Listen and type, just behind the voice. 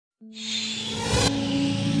I'm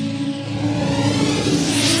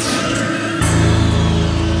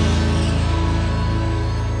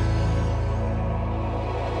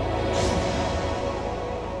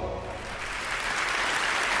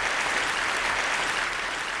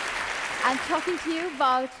talking to you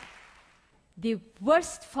about the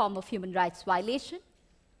worst form of human rights violation,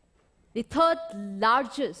 the third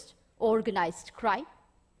largest organized crime,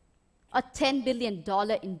 a $10 billion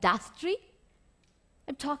industry.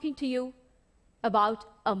 I'm talking to you about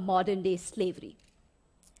a modern-day slavery.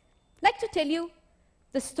 I'd like to tell you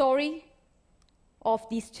the story of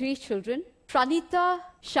these three children, Pranita,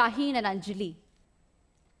 Shaheen, and Anjali.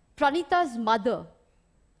 Pranita's mother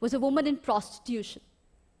was a woman in prostitution,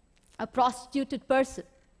 a prostituted person.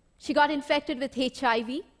 She got infected with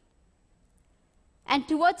HIV, and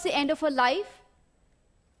towards the end of her life,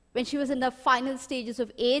 when she was in the final stages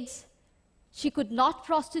of AIDS, she could not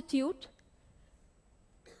prostitute,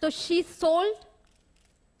 so she sold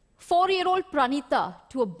 4-year-old Pranita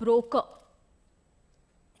to a broker.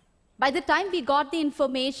 By the time we got the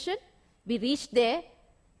information, we reached there,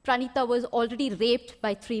 Pranita was already raped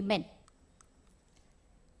by 3 men.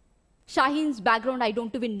 Shaheen's background I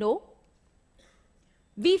don't even know.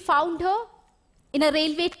 We found her in a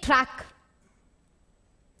railway track,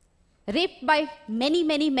 raped by many,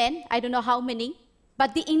 many men, I don't know how many,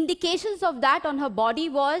 but the indications of that on her body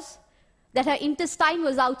was that her intestine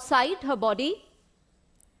was outside her body.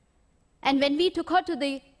 And when we took her to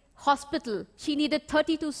the hospital, she needed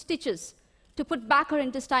 32 stitches to put back her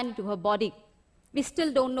intestine into her body. We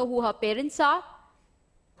still don't know who her parents are,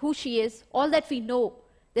 who she is. All that we know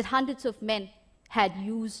that hundreds of men had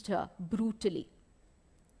used her brutally.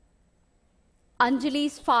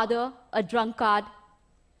 Anjali's father, a drunkard,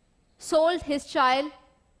 sold his child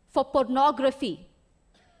for pornography.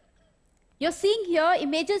 You're seeing here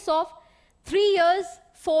images of 3 years,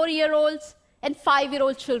 4-year-olds, and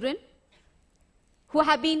 5-year-old children who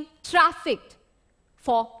have been trafficked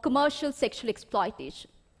for commercial sexual exploitation.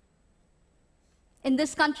 In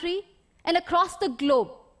this country and across the globe,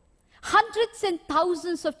 hundreds and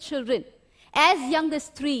thousands of children, as young as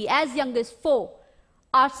 3, as young as 4,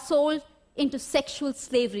 are sold into sexual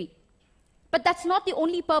slavery. But that's not the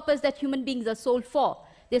only purpose that human beings are sold for.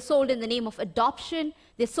 They're sold in the name of adoption,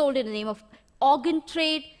 they're sold in the name of organ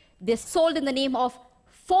trade, they're sold in the name of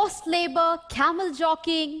forced labor, camel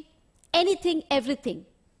jockeying, anything, everything.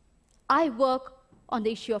 I work on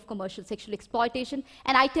the issue of commercial sexual exploitation,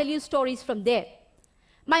 and I tell you stories from there.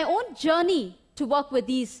 My own journey to work with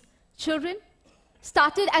these children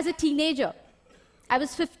started as a teenager. I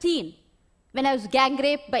was 15 when I was gang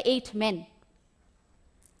raped by 8 men.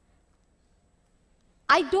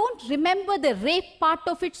 I don't remember the rape part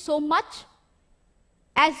of it so much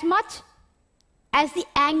as the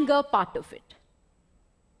anger part of it.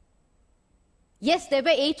 Yes, there were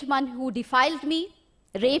 8 men who defiled me,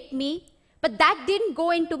 raped me, but that didn't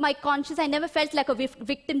go into my conscience. I never felt like a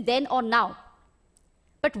victim then or now.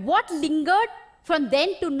 But what lingered from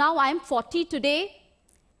then to now, I am 40 today,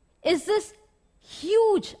 is this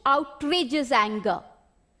huge, outrageous anger.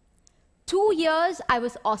 2 years I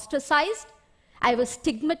was ostracized, I was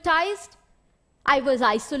stigmatized, I was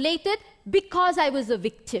isolated because I was a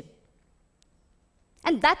victim.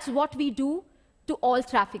 And that's what we do to all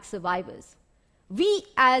traffic survivors. We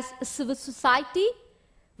as a civil society,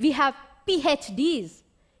 we have PhDs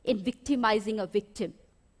in victimizing a victim.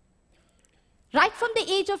 Right from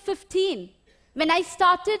the age of 15, when I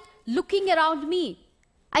started looking around me,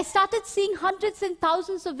 I started seeing hundreds and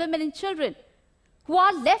thousands of women and children who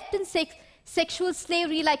are left in sexual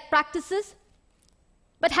slavery-like practices,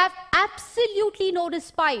 but have absolutely no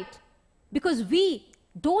respite because we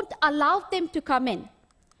don't allow them to come in.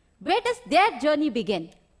 Where does their journey begin?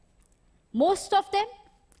 Most of them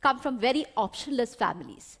come from very optionless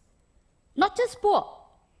families. Not just poor.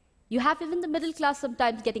 You have even the middle class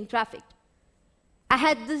sometimes getting trafficked. I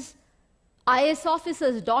had this IAS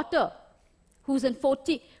officer's daughter who's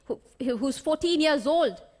 14 years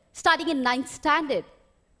old, studying in 9th standard,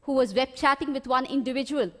 who was web chatting with one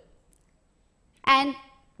individual and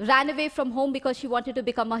ran away from home because she wanted to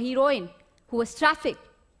become a heroine, who was trafficked.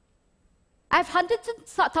 I have hundreds and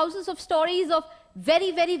thousands of stories of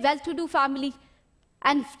very, very well-to-do families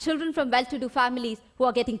and children from well-to-do families who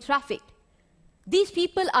are getting trafficked. These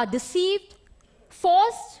people are deceived,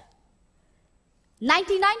 forced.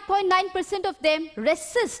 99.9% of them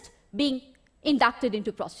resist being inducted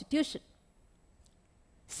into prostitution.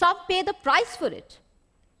 Some pay the price for it.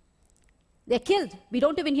 They're killed. We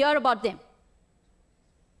don't even hear about them.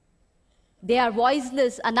 They are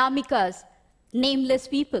voiceless, anamikas, nameless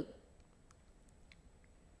people.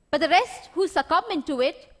 But the rest who succumb into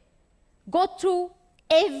it go through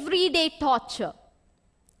everyday torture.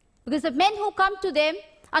 Because the men who come to them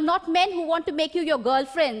are not men who want to make you your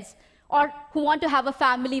girlfriends or who want to have a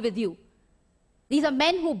family with you. These are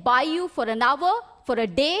men who buy you for an hour, for a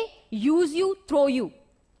day, use you, throw you.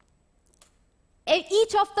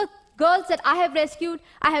 Each of the girls that I have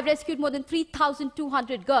rescued more than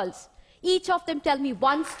 3,200 girls. Each of them tell me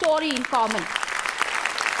one story in common.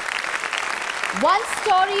 One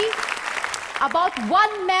story about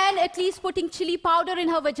one man at least putting chili powder in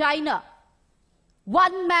her vagina.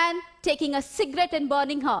 One man taking a cigarette and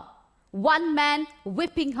burning her. One man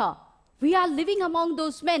whipping her. We are living among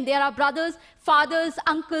those men. They are our brothers, fathers,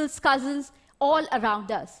 uncles, cousins, all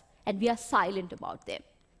around us. And we are silent about them.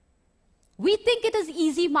 We think it is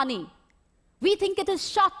easy money. We think it is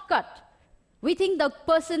shortcut. We think the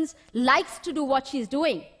person likes to do what she's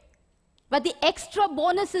doing. But the extra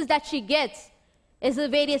bonuses that she gets is the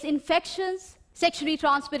various infections, sexually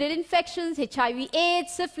transmitted infections, HIV,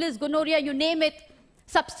 AIDS, syphilis, gonorrhea, you name it,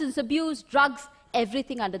 substance abuse, drugs,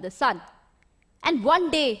 everything under the sun. And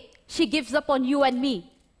one day, she gives up on you and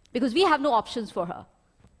me because we have no options for her.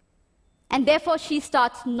 And therefore, she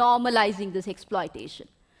starts normalizing this exploitation.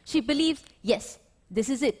 She believes, yes, this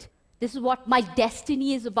is it. This is what my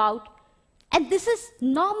destiny is about. And this is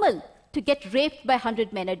normal to get raped by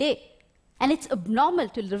 100 men a day. And it's abnormal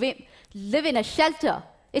to live in a shelter.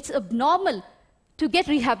 It's abnormal to get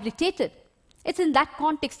rehabilitated. It's in that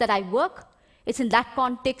context that I work. It's in that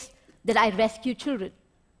context that I rescue children.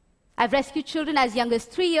 I've rescued children as young as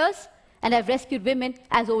 3 years, and I've rescued women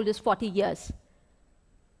as old as 40 years.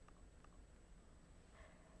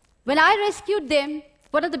 When I rescued them,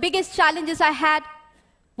 one of the biggest challenges I had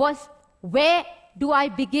was, where do I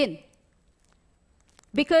begin?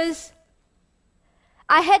 Because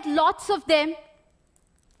I had lots of them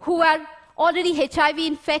who were already HIV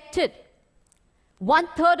infected.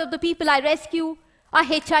 1/3 of the people I rescue are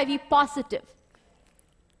HIV positive.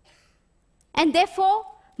 And therefore,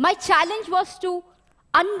 my challenge was to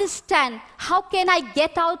understand how can I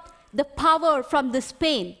get out the power from this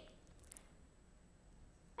pain.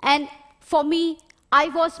 And for me, I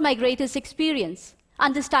was my greatest experience.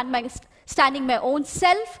 Understanding my own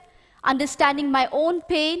self, understanding my own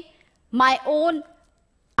pain, my own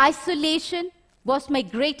isolation was my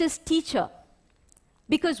greatest teacher.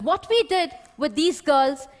 Because what we did with these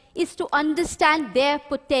girls is to understand their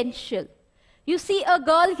potential. You see a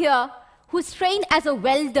girl here who's trained as a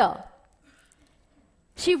welder.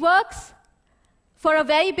 She works for a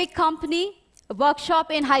very big company, a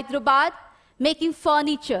workshop in Hyderabad, making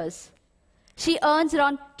furnitures. She earns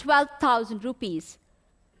around 12,000 rupees.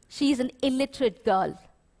 She is an illiterate girl,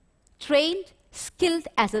 trained, skilled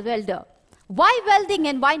as a welder. Why welding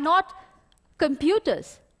and why not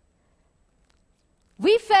computers?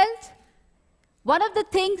 We felt one of the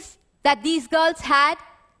things that these girls had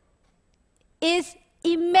is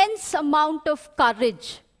immense amount of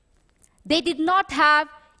courage. They did not have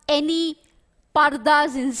any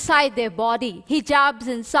pardas inside their body, hijabs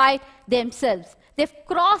inside themselves. They've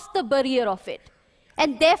crossed the barrier of it.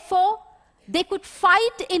 And therefore, they could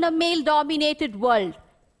fight in a male-dominated world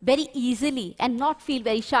very easily and not feel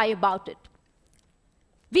very shy about it.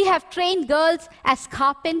 We have trained girls as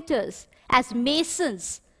carpenters, as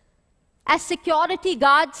masons, as security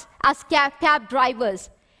guards, as cab drivers.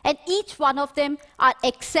 And each one of them are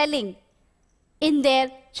excelling in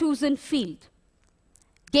their chosen field,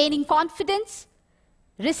 gaining confidence,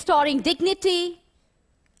 restoring dignity,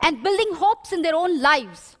 and building hopes in their own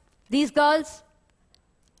lives. These girls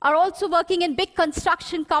are also working in big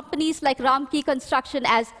construction companies like Ramki Construction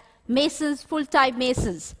as masons, full-time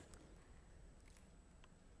masons.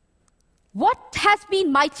 What has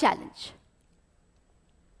been my challenge?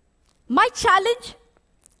 My challenge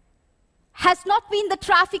has not been the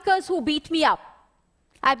traffickers who beat me up.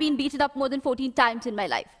 I've been beaten up more than 14 times in my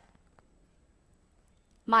life.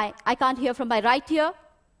 I can't hear from my right ear.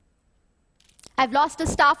 I've lost a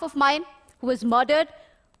staff of mine who was murdered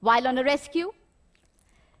while on a rescue.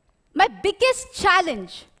 My biggest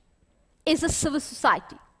challenge is a civil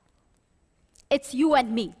society. It's you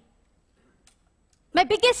and me. My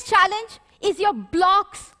biggest challenge is your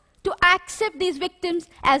blocks to accept these victims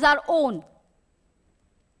as our own.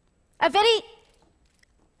 A very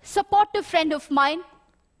supportive friend of mine,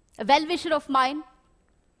 a well-wisher of mine,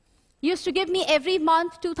 used to give me every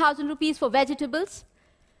month 2,000 rupees for vegetables.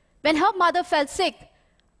 When her mother fell sick,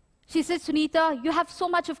 she said, Sunitha, you have so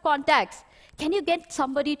much of contacts. Can you get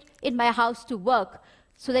somebody in my house to work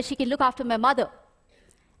so that she can look after my mother?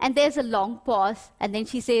 And there's a long pause, and then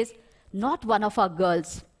she says, not one of our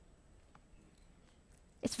girls.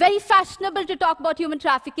 It's very fashionable to talk about human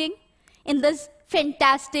trafficking in this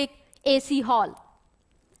fantastic AC hall.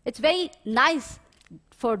 It's very nice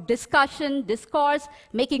for discussion, discourse,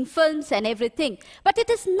 making films and everything. But it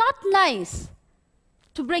is not nice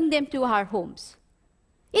to bring them to our homes.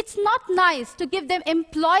 It's not nice to give them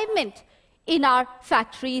employment in our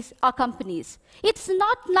factories, our companies. It's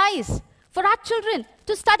not nice for our children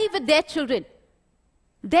to study with their children.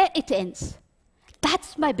 There it ends.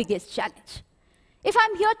 That's my biggest challenge. If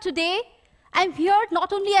I'm here today, I'm here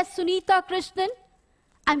not only as Sunitha Krishnan,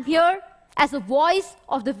 I'm here as a voice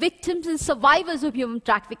of the victims and survivors of human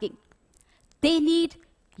trafficking. They need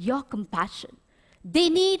your compassion. They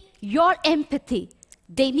need your empathy.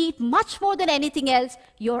 They need much more than anything else,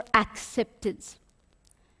 your acceptance.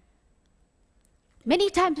 Many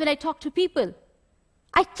times when I talk to people,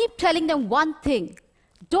 I keep telling them one thing.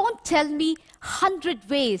 Don't tell me 100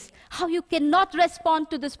 ways how you cannot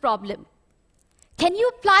respond to this problem. Can you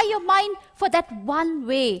apply your mind for that one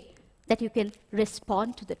way that you can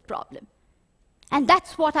respond to that problem? And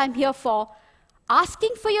that's what I'm here for.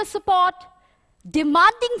 Asking for your support,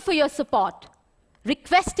 demanding for your support,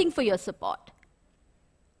 requesting for your support.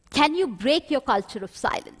 Can you break your culture of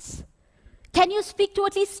silence? Can you speak to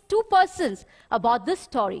at least 2 persons about this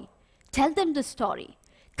story? Tell them the story.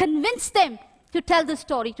 Convince them to tell the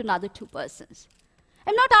story to another 2 persons.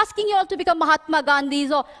 I'm not asking you all to become Mahatma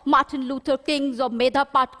Gandhis or Martin Luther Kings or Medha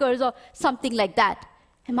Patkars or something like that.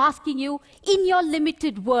 I'm asking you, in your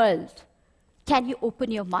limited world, can you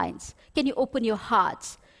open your minds? Can you open your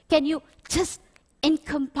hearts? Can you just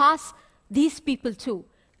encompass these people too?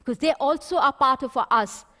 Because they also are part of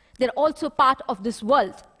us. They're also part of this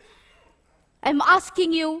world. I'm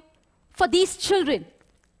asking you for these children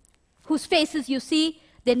whose faces you see,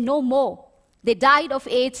 they're no more. They died of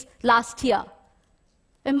AIDS last year.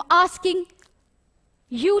 I'm asking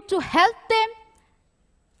you to help them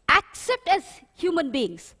accept as human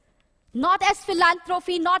beings, not as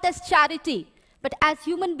philanthropy, not as charity, but as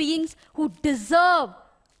human beings who deserve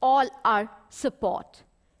all our support.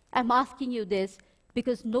 I'm asking you this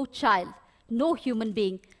because no child, no human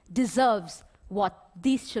being deserves what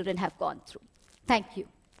these children have gone through. Thank you.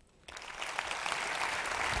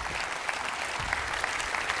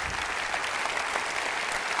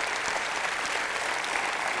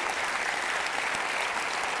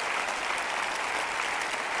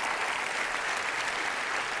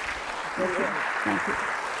 Thank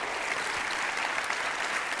you.